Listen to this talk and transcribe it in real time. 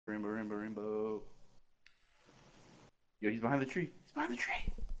Rainbow, rainbow, rainbow. Yo, he's behind the tree. He's behind the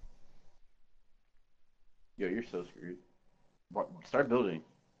tree. Yo, you're so screwed. Start building.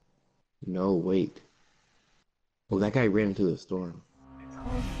 No, wait. Oh, that guy ran into the storm.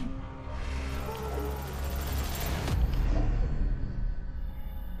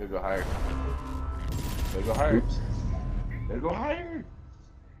 Gotta go higher. Gotta go higher. Oops. Gotta go higher.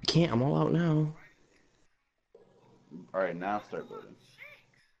 Can't, I'm all out now. Alright, now start building.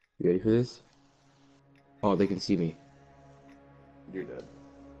 You ready for this? Oh, they can see me. You're dead.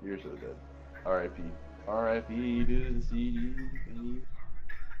 You're so dead. R.I.P. R.I.P. to the CD.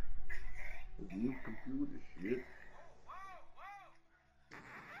 You computer shit.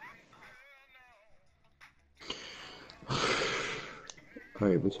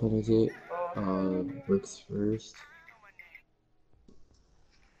 Alright, which one is it? Bricks first.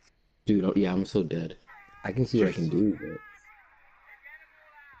 Dude, oh, yeah, I'm so dead. I can see what I can do, but...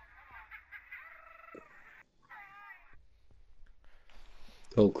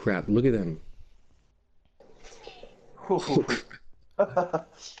 Oh crap, look at them.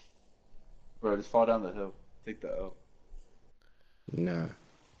 Bro, just fall down the hill. Take the L. Nah.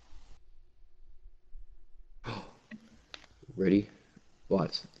 Ready?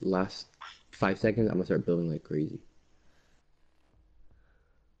 Watch. Last 5 seconds, I'm gonna start building like crazy.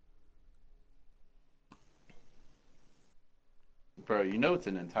 Bro, you know it's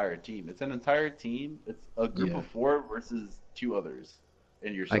an entire team. It's an entire team. It's a group of 4 versus 2 others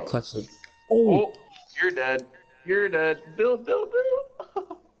and I yourself. clutched it. Oh, you're dead. You're dead. Build, build,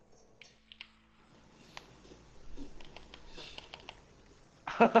 build.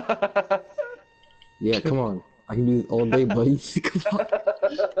 Yeah, come on. I can do this all day, buddy. Come on.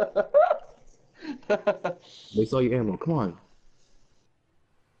 Waste all your ammo. Come on.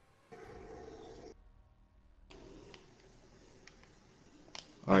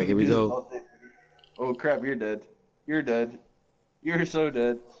 Alright, here we go. Oh crap, you're dead. You're dead. You're so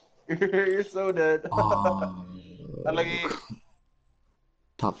dead. You're so dead.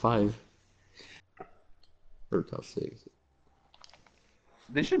 Top 5. Or top 6.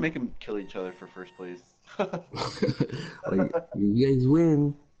 They should make them kill each other for first place. Like, you guys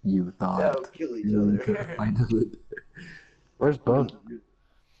win. You thought. Yeah, kill each other. Where's Bud?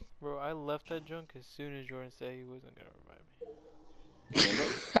 Bro, I left that junk as soon as Jordan said he wasn't gonna revive me.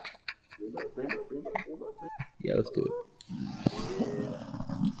 Yeah, let's do it.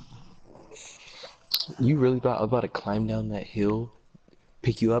 You really thought I was about to climb down that hill,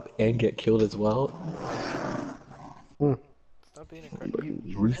 pick you up, and get killed as well? Stop being a cracker.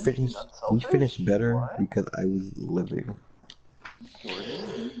 We finished better because I was living.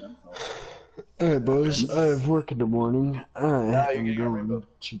 Alright, boys. I have work in the morning. I am going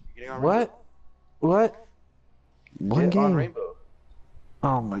to... What? What? One Get on game. Rainbow.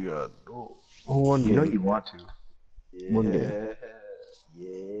 Oh my god. One You know game. you want to. Yeah. One game.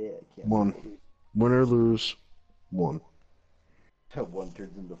 Yeah. I can't One. Win or lose. One. One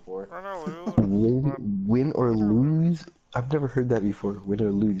turns into 4. Win or lose? I've never heard that before. Win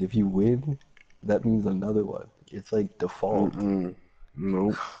or lose. If you win, that means another one. It's like default.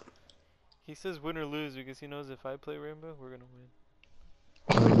 Nope. He says win or lose because he knows if I play Rainbow, we're gonna win.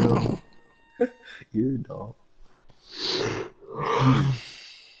 I know. You're dumb.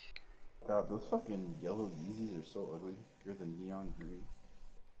 God, those fucking yellow Yeezys are so ugly. You're the neon green.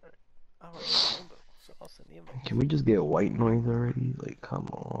 I want to play Rainbow, so I'll send the invite. Can we just get white noise already? Like, come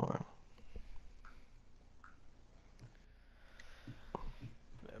on.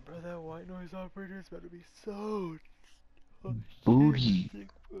 Man, bro, that white noise operator is about to be so... Booty.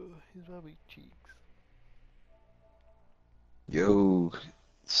 He's about to be cheeks. Yo,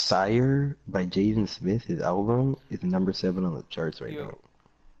 Sire by Jaden Smith, his album is number 7 on the charts right Yo, now.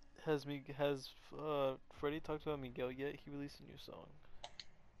 Has Freddie talked about Miguel yet? He released a new song.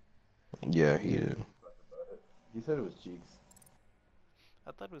 Yeah, he did. He said it was cheeks.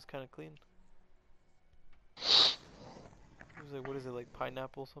 I thought it was kind of clean. It was like, what is it, like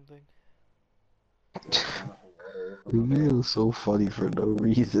pineapple something? The video is so funny for no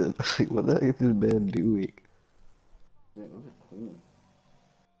reason. Like, what the heck is this man doing? Man, those are clean.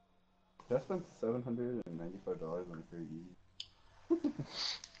 I spent $795 on a pair of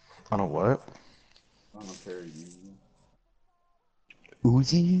Yeezys. On a what? On a pair of Yeezys.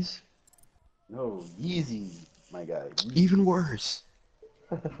 Uzis? No, Yeezys, my guy. Yeezys. Even worse.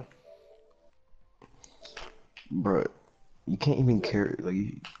 Bro, you can't even care, like,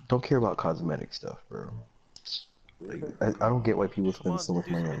 you don't care about cosmetic stuff, bro. Like, I don't get why people spend so much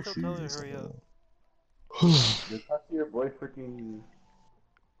money on shoes and stuff like that. Just talk to your boy freaking...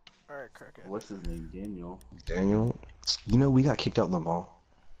 Alright, crackhead. What's his name? Daniel. Daniel? You know, we got kicked out of the mall.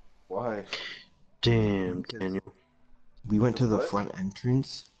 Why? Damn, Daniel. We went to the What? front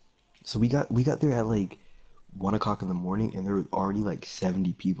entrance. So we got there at like 1 o'clock in the morning, and there was already like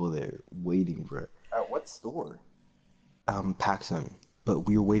 70 people there waiting for it. At what store? Paxson. But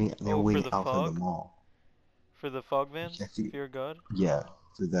we were waiting. They were Oh, for waiting the outside the fog? mall. For the fog vans? Actually, Fear God? yeah,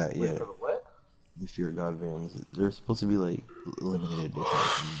 for that, Wait, yeah. for the what? The Fear God vans. They're supposed to be like limited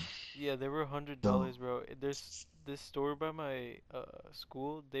edition. Yeah, they were So $100, bro. There's this store by my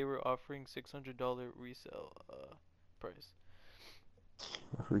school. They were offering $600 resale price.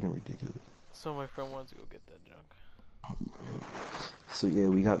 freaking ridiculous. So my friend wants to go get that junk. So yeah,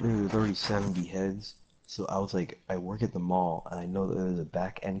 we got there. There's already 70 heads. So I was like, I work at the mall, and I know that there's a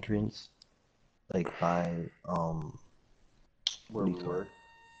back entrance, like by Where what do we you call were? it?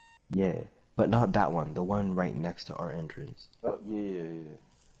 Yeah, but not that one. The one right next to our entrance. Oh, yeah.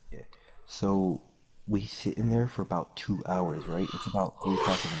 Yeah. So we sit in there for about 2 hours, right? It's about 3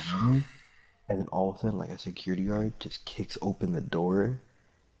 o'clock in the morning, and then all of a sudden, like a security guard just kicks open the door,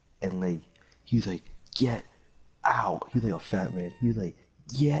 and like he's like, "Get out!" He's like a fat man. He's like,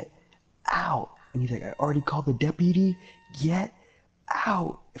 "Get out!" And he's like, "I already called the deputy. Get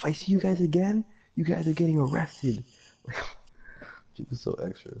out! If I see you guys again, you guys are getting arrested." She was so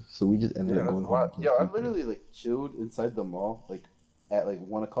extra. So we just ended Yeah, up that's going home wild. and playing Yo, I've FIFA. literally like chilled inside the mall, like at like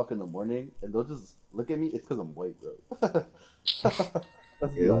 1 o'clock in the morning, and they'll just look at me. It's because I'm white, bro.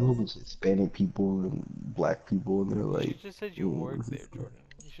 Let's Yeah, be it was a whole honest. bunch of Hispanic people and black people, and they're You should like, just said you "Mm, work this is there, Jordan.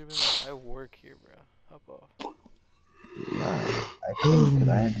 You should have been like, I work here, bro. Hop off. nah." I couldn't because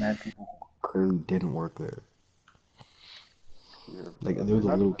I had mad people who clearly didn't work there. Like there They're was a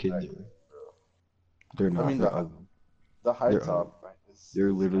not little even kid that there. great, bro. They're I not. mean, They're ugly. the high They're ugly. top right, They're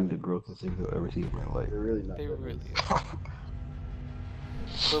is literally kind the of. grossest things I've ever seen in my life. They're really not They that really nice. are.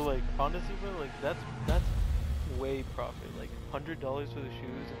 But like, honestly, bro, like that's way profit. Like $100 for the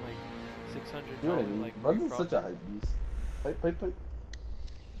shoes and like You know what I $600 mean? like free Buns is such a profit. hype beast. Hype.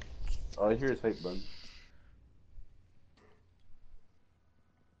 All I hear is hype buns.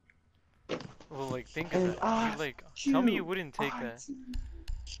 Well, like think of And that. You I like tell me you choose wouldn't take that. IT.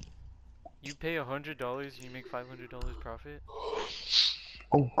 You pay $100, you make $500 profit.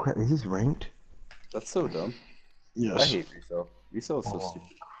 Oh crap! Is this ranked? That's so dumb. I Yes. hate resale. Resale is so Oh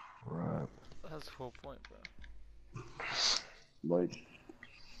stupid. crap! That's the whole point, bro. Like,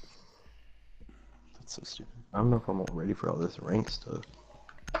 that's so stupid. I don't know if I'm all ready for all this ranked stuff.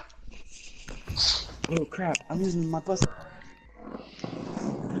 Oh crap! I'm using my bus.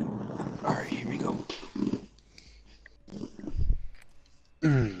 All right, here we go.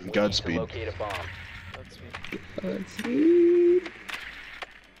 Godspeed. Locate a bomb. That's me.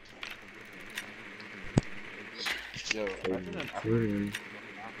 Yo, imagine an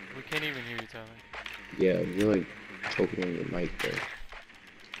We can't even hear you, Tyler. Yeah, you're like choking on your mic there.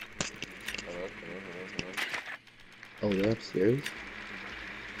 Hello. Oh, they're upstairs?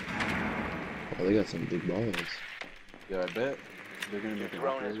 Oh, they got some big balls. Yeah, I bet they're gonna Your make an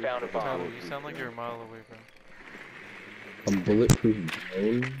drone has operator found a with bomb. Tyler, bulletproof you sound like drone. you're a mile away, bro. A bulletproof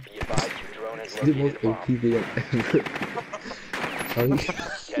drone? Be advised your drone has It's the most located a OP bomb. thing I've ever. How you...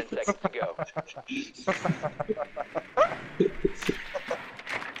 10 seconds to go.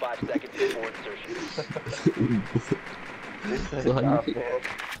 5 seconds before insertion. So how Nah, do you man.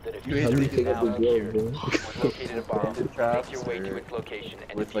 The how do diffuser you is pick up now the drone, secured. bro? You have located a bomb. Bandit traps Make your way to or its location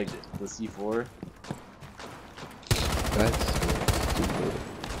and with like defuse it. the C4. That's stupid.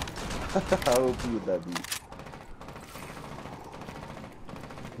 How OP would that be?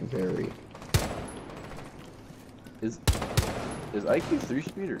 Very. Is IQ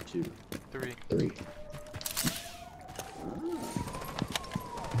 3-speed or 2? 3. 3.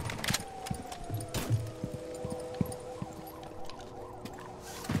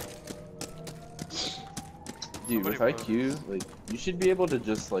 Dude, Somebody with IQ, like, you should be able to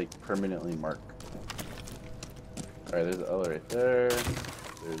just, like, permanently mark. Alright, there's an L right there.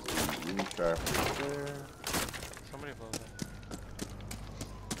 There's a mini trap right there. Somebody blow that.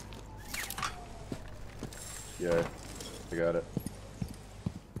 Yeah, I got it.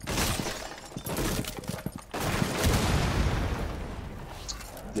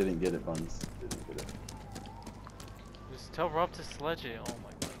 Didn't get it, Buns. Didn't get it. Just tell Rob to sledge it. Oh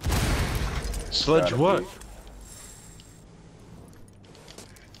my god. Sledge Got it, what? dude.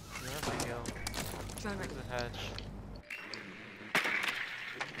 You don't have to yell. Drone ready. The hatch.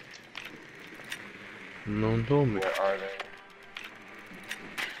 No one told me. Where are they?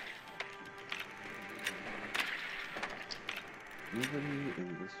 Nobody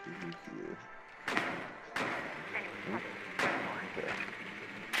in this room here. Okay.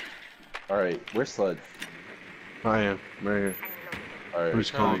 Alright, where's Sledge? I am right here. Alright.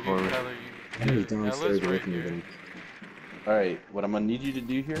 Who's calling for me? Tyler, I think he's Ella's downstairs right with me, here. Alright, what I'm gonna need you to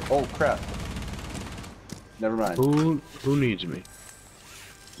do here. Oh crap. Never mind. Who needs me?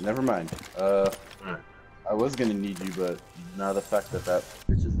 Never mind. Alright. I was gonna need you, but now the fact that that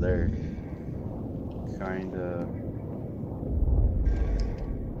bitch is there, kinda.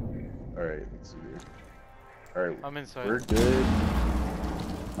 Alright, let's see here. Alright, I'm inside. we're good.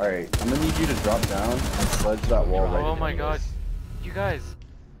 Alright, I'm gonna need you to drop down and sledge that wall right. Oh my in god. this. You guys.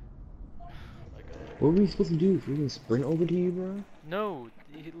 What were we supposed to do? We're gonna sprint over to you, bro? No,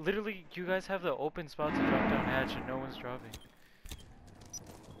 literally, you guys have the open spot to drop down hatch and no one's dropping.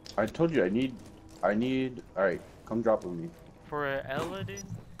 I told you I need. Alright, come drop with me. For a Ella, dude?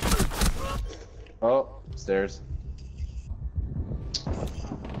 Oh, stairs.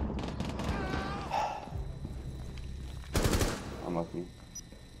 Unlucky.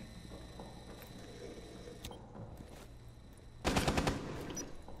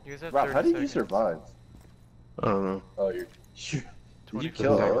 You guys have Rob, 30 how did you seconds. survive? I don't know. Oh, you're. Did you 20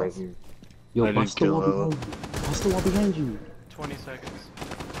 kill Guy Ella? right here. Yo, I did bust the kill wall Ella. behind you. Bust the wall behind you. 20 seconds.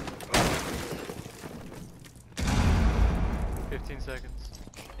 15 seconds.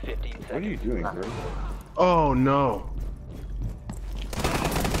 15 seconds. What are you doing, bro? Oh no!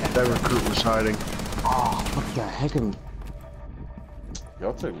 That recruit was hiding. Oh, fuck the heck of him.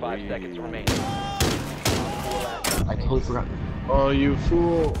 Y'all took 5 seconds remaining. I totally forgot. Oh, you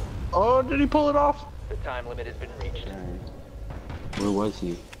fool! Oh, did he pull it off? The time limit has been reached. Where was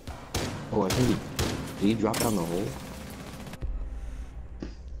he? Oh, I think did he drop down the hole?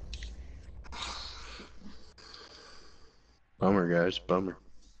 Bummer, guys. Bummer.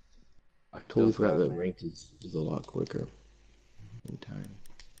 I totally forgot that ranked is a lot quicker in time.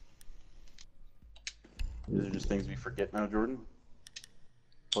 These are just things we forget now, Jordan.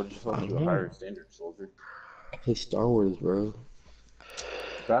 Hold yourself I to a know. higher standard, soldier. I play Star Wars, bro.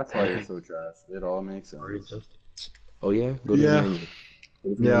 That's why you're so trash. It all makes sense. Oh yeah? Go to Yeah. the menu. Go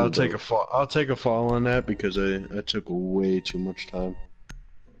to the Yeah, menu, I'll take bro. a fall. I'll take a fall on that because I took way too much time.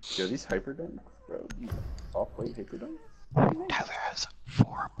 Yo, these hyperdunks, bro. These off-white hyperdunks. Tyler has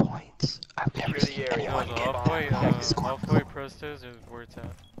 4 points. I've never Secure seen the area. anyone No, get off-white Prostos is where it's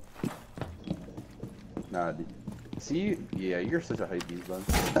at. Nah, dude. See, yeah, you're such a hype beast, bud.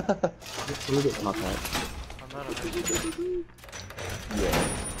 Look at top hat. I'm not a hype. Yeah.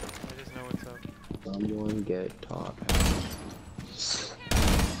 I just know what's up. Someone get top hat.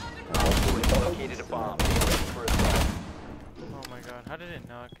 Located a bomb. Ready for assault. Oh my god, how did it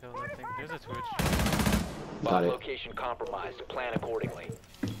not kill that thing? There's a Twitch. Got Bomb it. location compromised. Plan accordingly.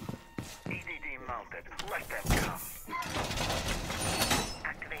 EDD mounted. Let them come.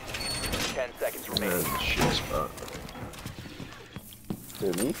 Activate. 10 seconds remaining. Shit spot. Who,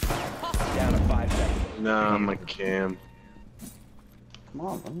 me? Down to 5 seconds. Nah, my cam. Come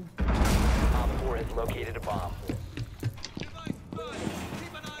on, man. Op 4 has located a bomb.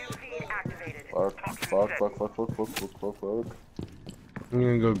 UC activated. Fuck. I'm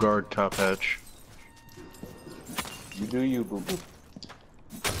gonna go guard top hatch. You do you, boo boo.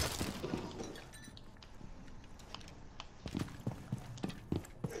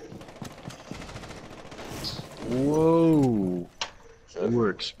 Whoa! Shit. We were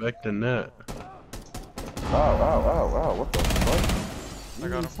expecting that. Wow, what the fuck? I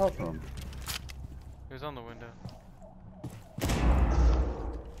got him. Where'd you from? He was on the window.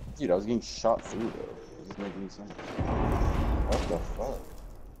 Dude, I was getting shot through though. It doesn't make any sense. What the fuck?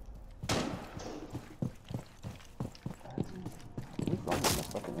 What's wrong with my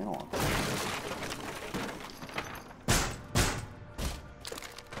fucking analog?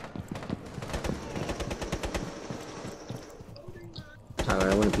 Tyler,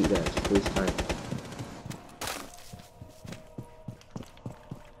 I wanna beat that. Just waste time.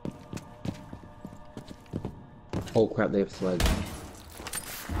 Oh crap, they have sleds.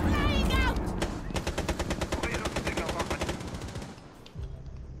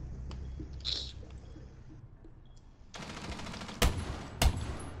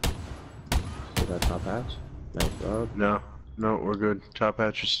 Is that top hatch? Nice job. No, we're good. Top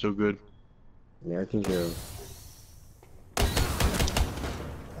hatch is still good. American hero.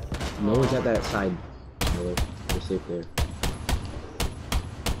 No one's at that side. No, we're safe there.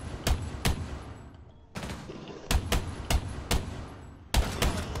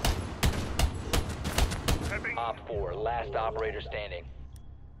 Op 4, last operator standing.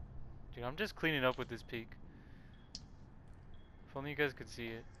 Dude, I'm just cleaning up with this peak. If only you guys could see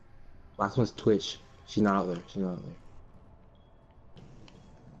it. Last one's Twitch. She's not out there. She's not out there.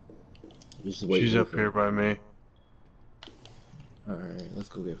 Just wait She's for up her. here by me. Alright, let's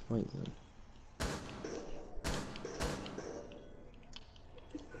go get a fight then.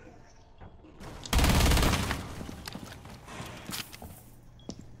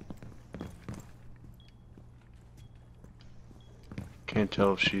 Can't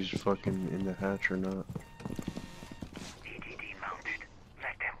tell if she's fucking in the hatch or not. EDD mounted.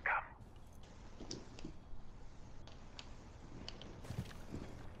 Let them come.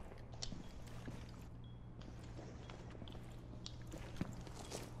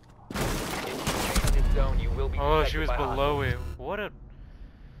 In this zone, you will be Oh, she detected was by below hostiles. it. What a.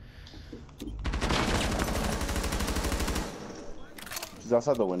 She's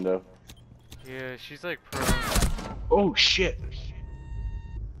outside the window. Yeah, she's like pro. Oh shit!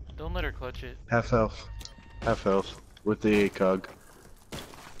 Don't let her clutch it. Half health. Half health. With the ACOG.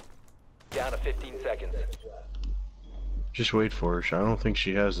 Down to 15 seconds. Just wait for her. I don't think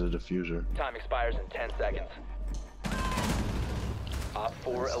she has the diffuser. Time expires in 10 seconds. Op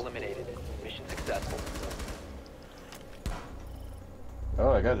 4 eliminated. Mission successful.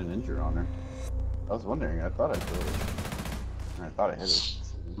 Oh, I got an injury on her. I was wondering. I thought I killed her. I thought I hit her.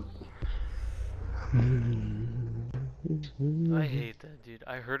 I hate that, dude.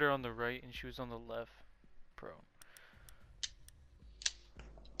 I heard her on the right and she was on the left. Pro.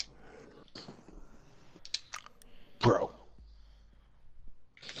 Bro.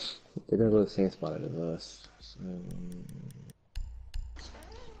 They're gonna go to the same spot as us. So,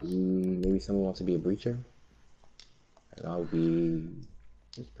 maybe someone wants to be a breacher, and I'll be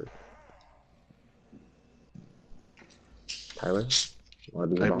this person. Tyler, you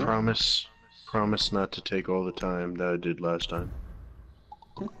wanna be I a bomb? promise not to take all the time that I did last time.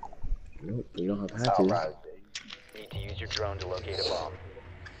 Nope, you don't have hatches. Alright. Need to use your drone to locate a bomb.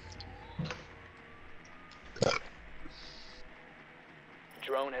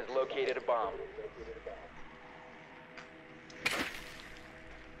 Drone has located a bomb.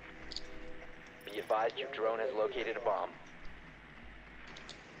 Be advised your drone has located a bomb.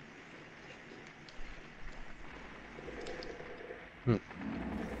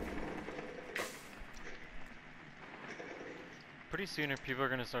 Pretty soon, people are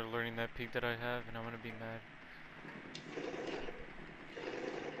gonna start learning that peak that I have, and I'm gonna be mad.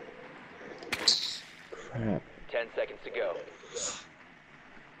 Crap. 10 seconds to go.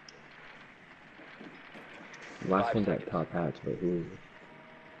 Last 5 one got seconds. top hatch, but who?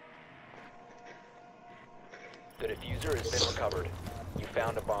 The diffuser has been recovered. You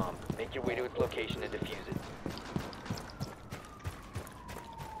found a bomb. Make your way to its location and defuse it.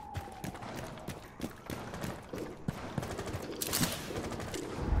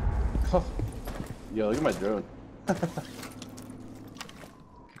 Yo, look at my drone. I'm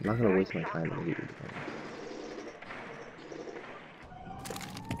not gonna waste my time on you.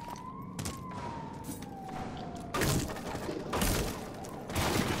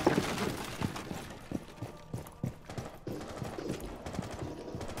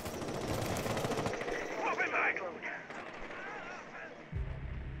 Open my load.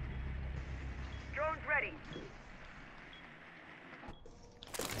 Drone's ready.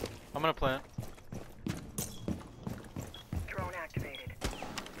 I'm gonna plant. Drone activated.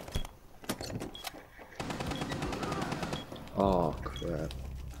 Oh crap.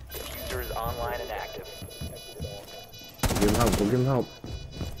 Diffuser is online and active. Give him help, go give him help.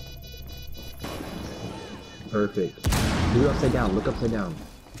 Perfect. Do it upside down, look upside down.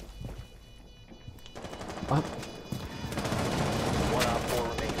 Up. One op 4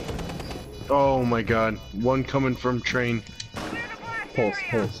 remaining. Oh my god. One coming from train. Pulse,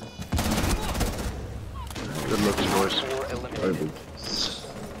 pulse. Good looks, boys. 4 eliminated. Perfect.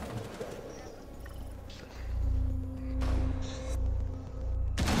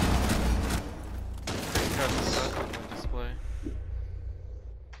 Got stuck on the display.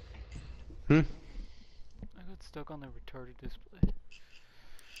 Hmm? I got stuck on the retarded display.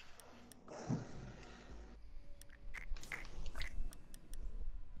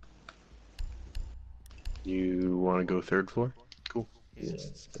 You wanna go third floor? Cool. Yeah,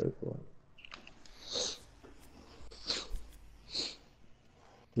 go for it.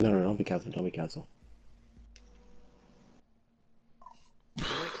 No, don't be castle, don't be castle. Yeah,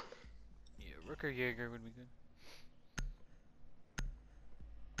 Rook or Jaeger would be good.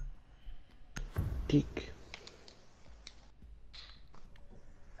 Teak.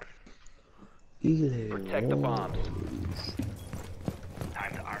 Protect the bombs.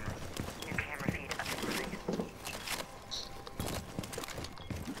 Time to armor. New camera feed up and running.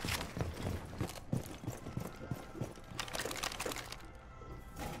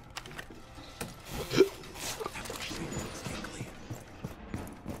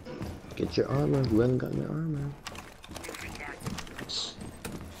 Get your armor, you haven't gotten your armor. New feed active.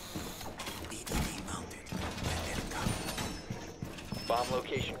 Bomb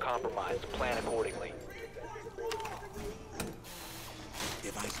location compromised. Plan accordingly.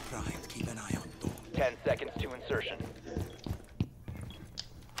 Device primed. Keep an eye on door. 10 seconds to insertion.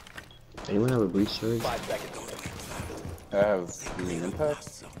 Anyone have a breach charge? 5 seconds. I have the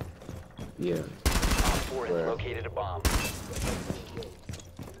impact. Yeah, Op 4 has Where? located a bomb.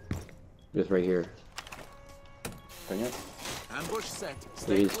 just right here. Ping it. Ambush set. It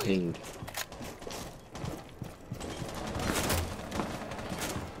Stay is clear. pinged.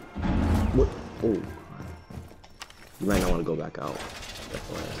 What? Oh. You might not want to go back out.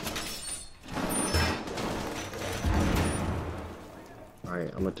 Alright,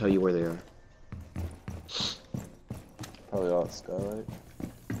 I'm gonna tell you where they are. Probably all at Skylight.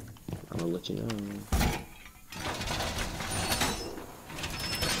 I'm gonna let you know.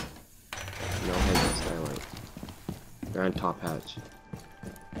 No head on Skylight. They're on top hatch.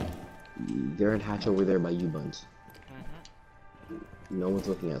 They're in hatch over there by U-Buns. No one's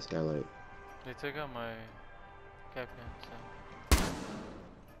looking at Skylight. They took out my captain, so.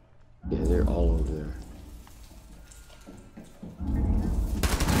 Yeah, they're all over there.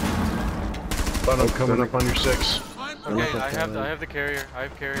 But I'm coming up on your 6. Okay, I have the carrier. I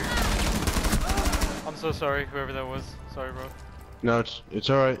have carrier. I'm so sorry, whoever that was. Sorry, bro. No, it's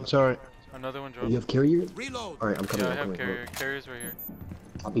alright, it's alright. Another one You dropped. have carrier? Reload. Alright, I'm coming. Yeah, I I'm have coming. carrier. Carrier's right here.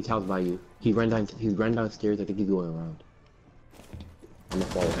 Poppy's house by you. He ran downstairs. I think he's going around. I'm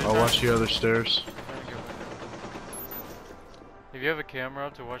gonna follow him. I'll watch the other stairs. Trying to get window. If you have a camera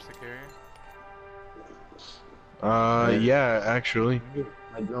up to watch the carrier. Yeah, actually.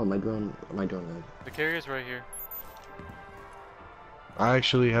 My drone. The carrier's right here. I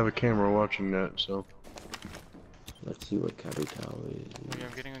actually have a camera watching that, so. Let's see what Capital is. Okay,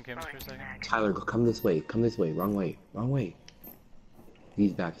 I'm getting on cameras for a second. Tyler, go come this way. Come this way. Wrong way. Wrong way.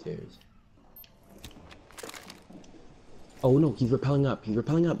 These back stairs. Oh no, he's rappelling up. He's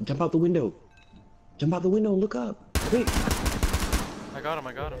rappelling up. Jump out the window. Jump out the window. Look up. Quick. I got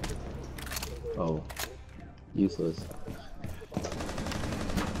him. Oh. Useless.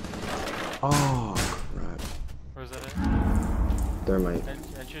 Oh, crap. Where's that at? Thermite.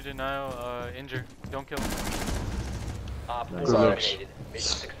 Entry denial, injure. Don't kill him. Op 4 Nice. eliminated.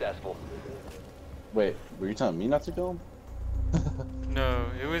 Mission successful. Wait, were you telling me not to kill him? No,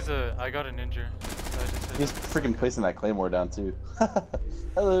 it was I got an injure. So I just said, He's freaking placing that claymore down too.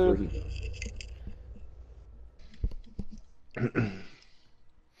 Hello. Come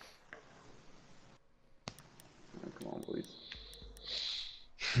on, boys.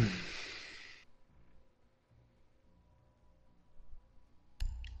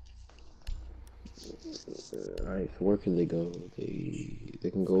 Alright, so where can they go? They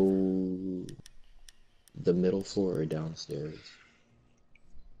can go the middle floor or downstairs.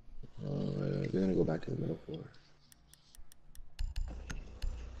 They're gonna go back to the middle floor.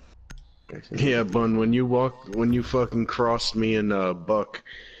 Yeah, Bun, when you fucking crossed me and Buck,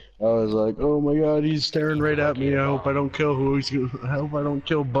 I was like, oh my god, he's staring right at me. I hope I don't kill I hope I don't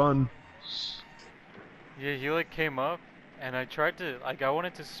kill Bun. yeah, he like came up, and I tried to I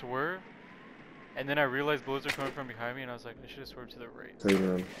wanted to swerve, and then I realized bullets were coming from behind me, and I was like, I should have swerved to the right. Trading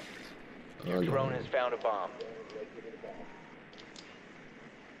room. Your drone has found a bomb.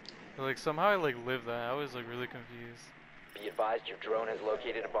 But, like somehow I like lived that. I was like really confused. Be advised your drone has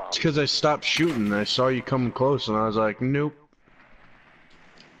located a bomb. It's because I stopped shooting. I saw you coming close, and I was like, nope.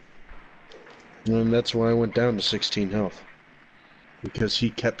 And that's why I went down to 16 health. Because he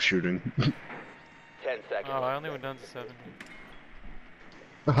kept shooting. 10 seconds. Oh, I only went down to 7.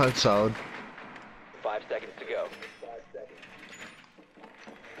 That's solid. 5 seconds to go.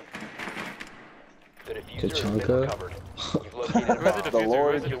 The diffuser has been Tachanka? recovered. You've located a Where's the bomb. diffuser?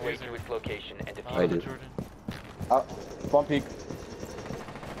 Lord. Where's the Make your way to diffuser? its location and defuse I it. did. Jordan. Bump peak.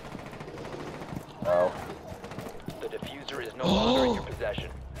 Wow. The diffuser is no longer in your possession.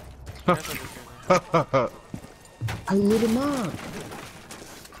 Where's the diffuser? I lit him up!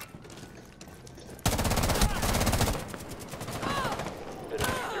 The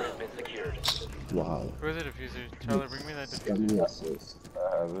diffuser has been secured. Wow. Where's the diffuser? Tyler, bring me that Got diffuser. me assist.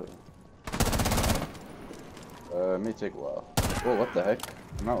 I have it. It may take a while. Whoa, what the heck?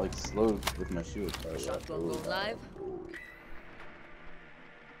 I'm not like slowed with my shield. Shotgun goes live.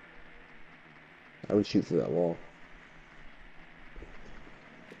 I would shoot through that wall.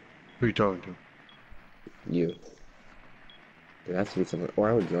 Who are you talking to? You. There has to be someone, or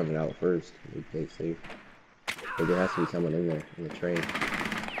I would drone it out first. We play safe. But there has to be someone in there, in the train.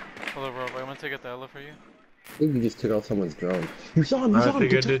 Hold up, Rob. I'm gonna take out the Ella for you. I think you just took out someone's drone. You saw him, you saw I him!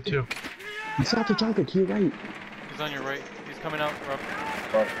 think I Tachanka. did too. You saw Tachanka to your right. He's on your right. He's coming out, Rob.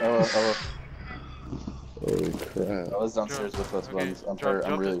 Oh crap. I was downstairs with us Okay, ones. I'm drop- hurt. I'm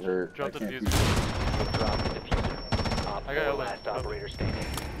drop really the- hurt. drop I the can't diffuser. Drop the diffuser. Op I got 4 Ella. last operator standing.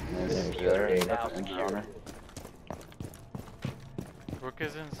 Nice. Diffuser is Yeah, now got the injury secured. on her. Rook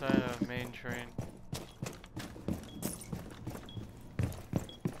is inside a main train.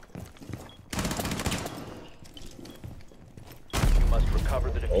 You must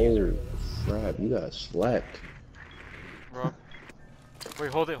recover the diffuser. Oh, crap, you got slapped. Rob.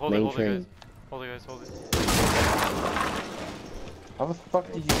 Wait, hold it, Main guys. train. Hold it, guys, hold it. How the fuck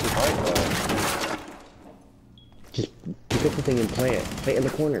did you survive that? Just pick up the thing and plant it. Plant in the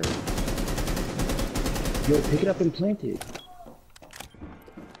corner. Yo, pick it up and plant it.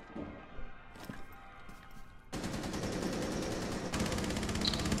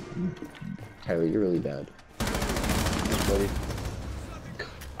 Tyler, you're really bad. Buddy.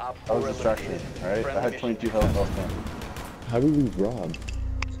 Op I was 4 distracted, eliminated. alright? I Friendly had mission 22 health last time. How did we rob?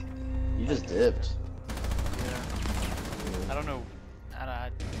 You just dipped. Yeah. I don't know. I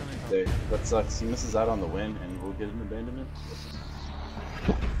don't Dude, know. that sucks. He misses out on the win and we'll get an abandonment.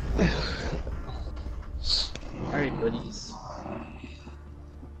 Alright, buddies.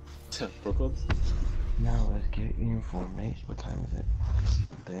 Brooklyn's? Now let's get information. What time is it?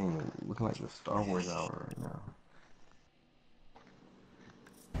 Dang, looking like the Star Wars hour right now.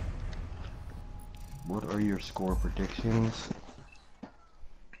 What are your score predictions?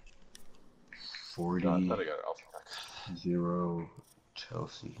 40 I thought I got it off. 0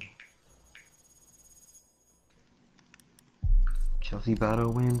 Chelsea. Chelsea about to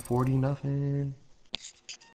win 40-0.